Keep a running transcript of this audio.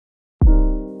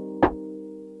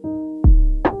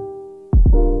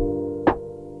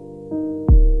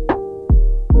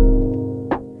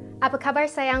kabar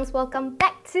sayangs? Welcome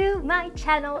back to my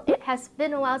channel. It has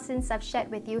been a while since I've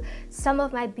shared with you some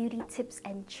of my beauty tips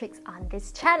and tricks on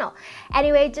this channel.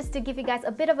 Anyway, just to give you guys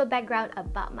a bit of a background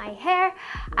about my hair,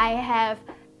 I have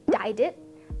dyed it,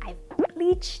 I've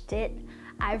bleached it,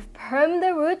 I've permed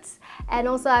the roots, and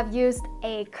also I've used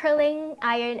a curling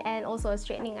iron and also a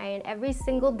straightening iron every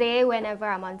single day whenever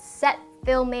I'm on set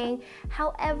filming.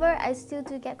 However, I still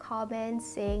do get comments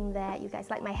saying that you guys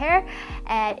like my hair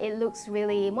and it looks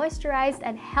really moisturized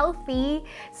and healthy.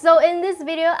 So in this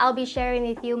video, I'll be sharing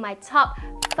with you my top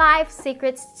 5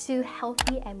 secrets to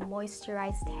healthy and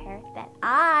moisturized hair that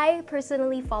I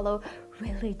personally follow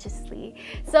religiously.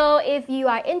 So if you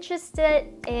are interested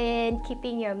in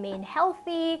keeping your mane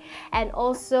healthy and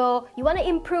also you want to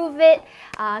improve it,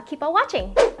 keep on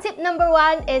watching. Tip number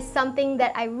 1 is something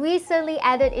that I recently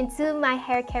added into my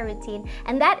hair care routine,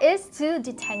 and that is to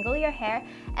detangle your hair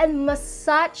and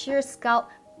massage your scalp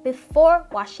before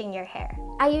washing your hair.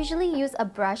 I usually use a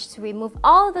brush to remove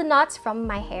all the knots from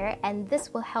my hair, and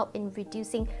this will help in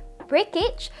reducing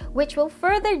breakage, which will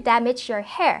further damage your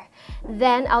hair.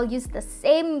 Then I'll use the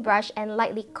same brush and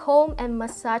lightly comb and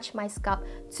massage my scalp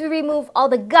to remove all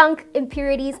the gunk,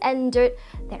 impurities, and dirt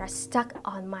that are stuck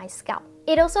on my scalp.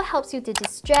 It also helps you to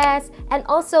de-stress and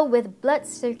also with blood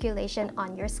circulation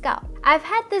on your scalp. I've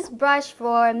had this brush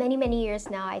for many years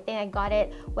now. I think I got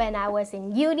it when I was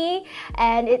in uni,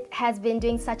 and it has been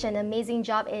doing such an amazing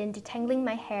job in detangling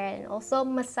my hair and also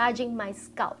massaging my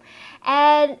scalp.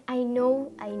 And I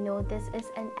know this is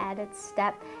an added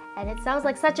step and it sounds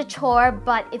like such a chore,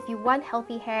 but if you want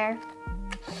healthy hair,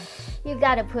 you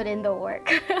gotta put in the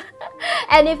work.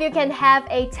 And if you can have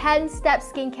a 10-step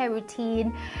skincare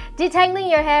routine,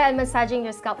 detangling your hair and massaging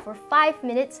your scalp for 5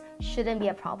 minutes shouldn't be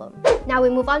a problem. Now we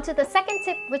move on to the second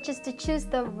tip, which is to choose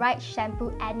the right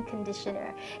shampoo and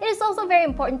conditioner. It is also very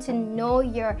important to know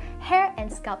your hair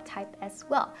and scalp type as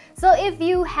well. So if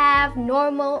you have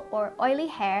normal or oily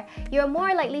hair, you're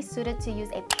more likely suited to use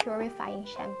a purifying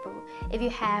shampoo. If you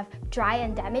have dry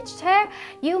and damaged hair,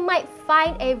 you might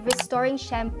find a restoring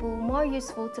shampoo more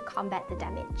useful to combat the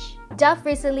damage. Dove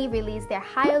recently released their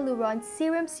Hyaluron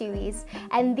Serum series,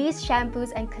 and these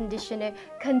shampoos and conditioner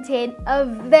contain a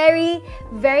very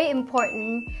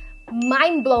important,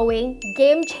 mind-blowing,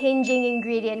 game-changing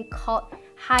ingredient called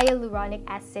hyaluronic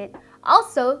acid,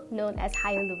 also known as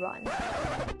hyaluron.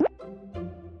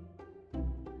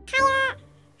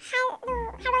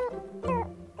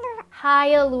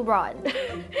 Hyaluron.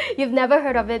 You've never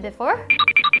heard of it before?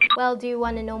 Well, do you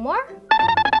want to know more?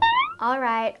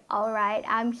 Alright,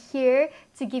 I'm here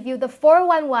to give you the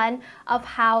 411 of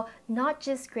how not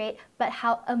just great, but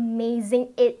how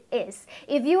amazing it is.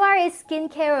 If you are a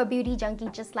skincare or beauty junkie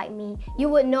just like me, you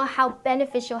would know how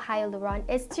beneficial hyaluron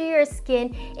is to your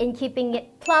skin in keeping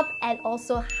it plump and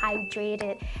also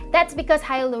hydrated. That's because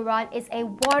hyaluron is a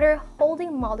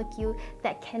water-holding molecule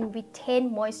that can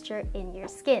retain moisture in your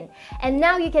skin. And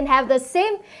now you can have the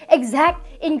same exact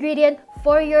ingredient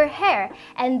for your hair,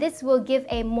 and this will give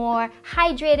a more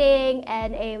hydrating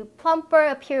and a plumper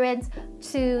appearance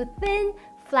to thin,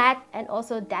 flat, and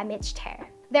also damaged hair.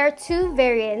 There are 2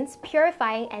 variants,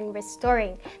 purifying and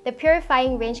restoring. The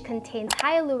purifying range contains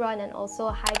hyaluron and also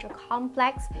a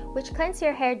hydrocomplex, which cleanse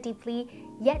your hair deeply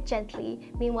yet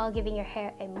gently, meanwhile giving your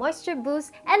hair a moisture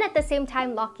boost and at the same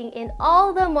time locking in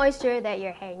all the moisture that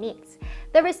your hair needs.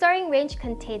 The restoring range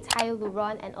contains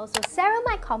hyaluron and also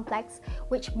ceramide complex,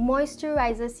 which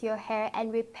moisturizes your hair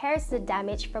and repairs the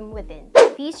damage from within.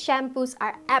 These shampoos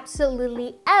are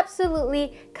absolutely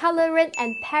colorant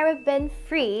and paraben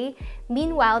free.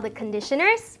 Meanwhile, the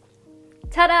conditioners,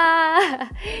 ta-da!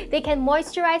 They can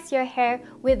moisturize your hair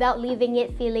without leaving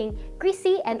it feeling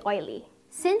greasy and oily.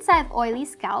 Since I have oily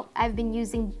scalp, I've been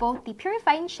using both the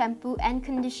purifying shampoo and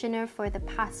conditioner for the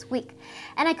past week,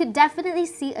 and I could definitely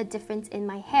see a difference in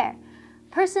my hair.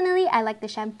 Personally, I like the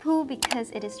shampoo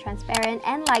because it is transparent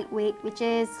and lightweight, which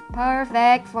is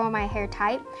perfect for my hair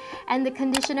type, and the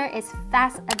conditioner is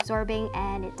fast absorbing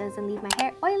and it doesn't leave my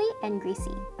hair oily and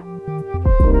greasy.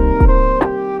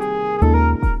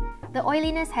 The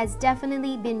oiliness has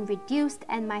definitely been reduced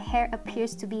and my hair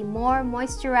appears to be more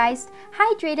moisturized,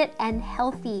 hydrated, and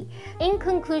healthy. In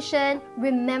conclusion,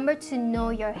 remember to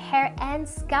know your hair and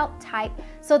scalp type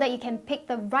so that you can pick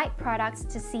the right products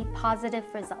to see positive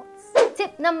results.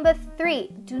 Tip number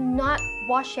 3, do not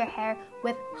wash your hair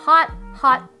with hot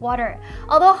water.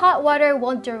 Although hot water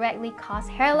won't directly cause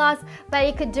hair loss, but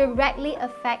it could directly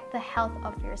affect the health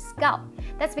of your scalp.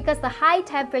 That's because the high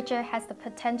temperature has the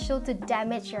potential to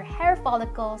damage your hair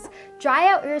follicles, dry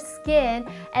out your skin,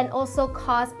 and also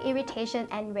cause irritation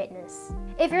and redness.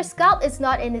 If your scalp is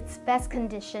not in its best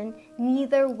condition,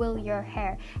 neither will your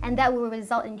hair, and that will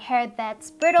result in hair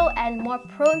that's brittle and more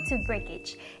prone to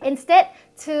breakage. Instead,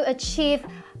 to achieve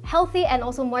healthy and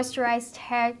also moisturized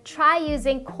hair, try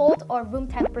using cold or room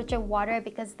temperature water,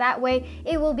 because that way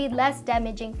it will be less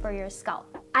damaging for your scalp.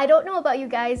 I don't know about you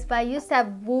guys, but I used to have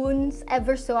wounds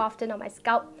ever so often on my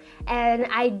scalp, and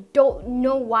I don't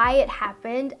know why it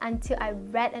happened until I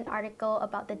read an article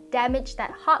about the damage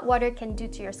that hot water can do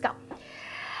to your scalp.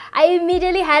 I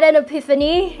immediately had an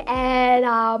epiphany, and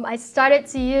I started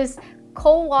to use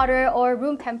cold water or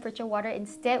room temperature water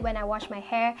instead when I wash my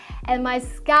hair, and my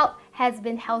scalp has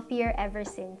been healthier ever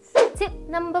since. Tip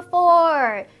number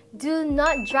 4. Do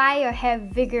not dry your hair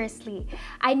vigorously.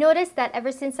 I noticed that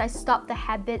ever since I stopped the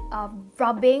habit of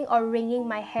rubbing or wringing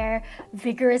my hair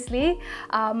vigorously,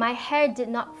 my hair did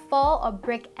not fall or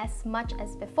break as much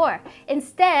as before.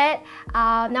 Instead,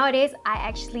 nowadays I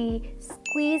actually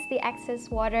squeeze the excess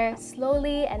water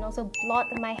slowly and also blot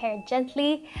my hair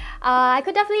gently. I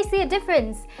could definitely see a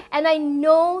difference, and I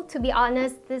know, to be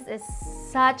honest, this is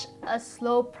such a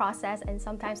slow process and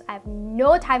sometimes I have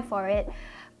no time for it,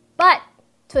 but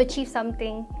to achieve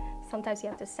something, sometimes you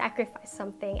have to sacrifice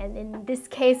something, and in this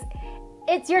case,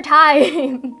 it's your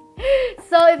time.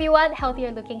 So if you want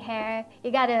healthier looking hair,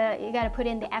 you gotta put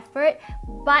in the effort,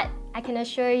 but I can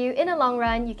assure you, in the long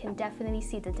run, you can definitely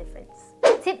see the difference.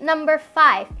 Tip number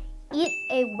 5. Eat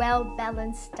a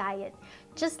well-balanced diet.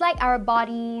 Just like our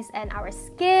bodies and our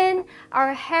skin,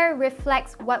 our hair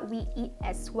reflects what we eat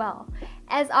as well.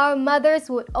 As our mothers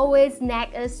would always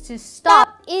nag us to stop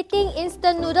eating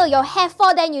instant noodle, your hair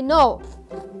fall, then you know.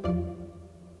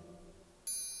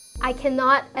 I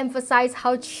cannot emphasize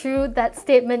how true that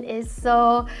statement is,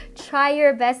 so try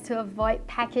your best to avoid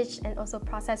packaged and also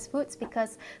processed foods,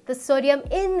 because the sodium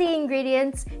in the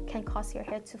ingredients can cause your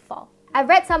hair to fall. I've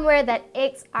read somewhere that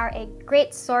eggs are a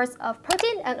great source of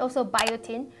protein and also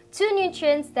biotin, 2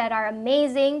 nutrients that are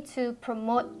amazing to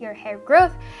promote your hair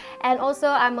growth. And also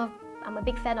I'm a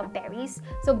big fan of berries.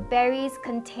 So berries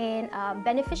contain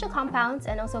beneficial compounds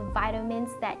and also vitamins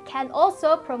that can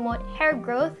also promote hair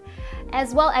growth,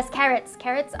 as well as carrots.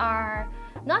 Carrots are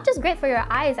not just great for your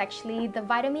eyes, actually. The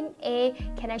vitamin A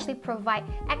can actually provide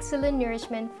excellent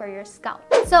nourishment for your scalp.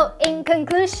 So in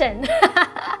conclusion,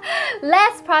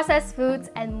 less processed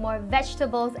foods and more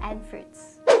vegetables and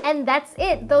fruits. And that's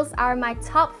it. Those are my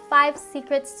top 5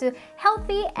 secrets to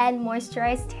healthy and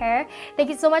moisturized hair. Thank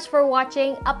you so much for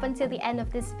watching up until the end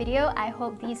of this video. I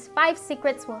hope these 5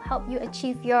 secrets will help you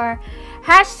achieve your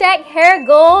 #hair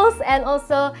goals and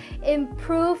also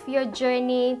improve your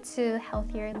journey to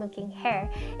healthier looking hair.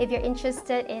 If you're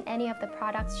interested in any of the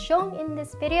products shown in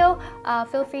this video,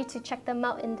 feel free to check them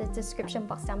out in the description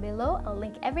box down below. I'll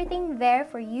link everything there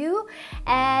for you.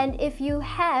 And if you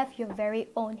have your very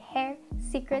own hair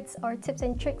secrets or tips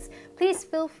and tricks, please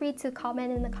feel free to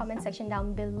comment in the comment section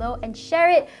down below and share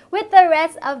it with the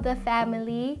rest of the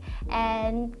family,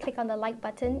 and click on the like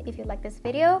button if you like this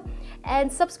video,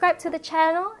 and subscribe to the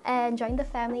channel and join the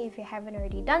family if you haven't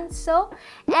already done so.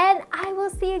 And I will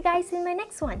see you guys in my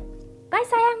next one. Bye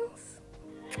sayangs!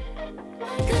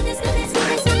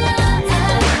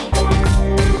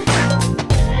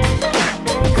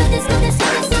 Goodness,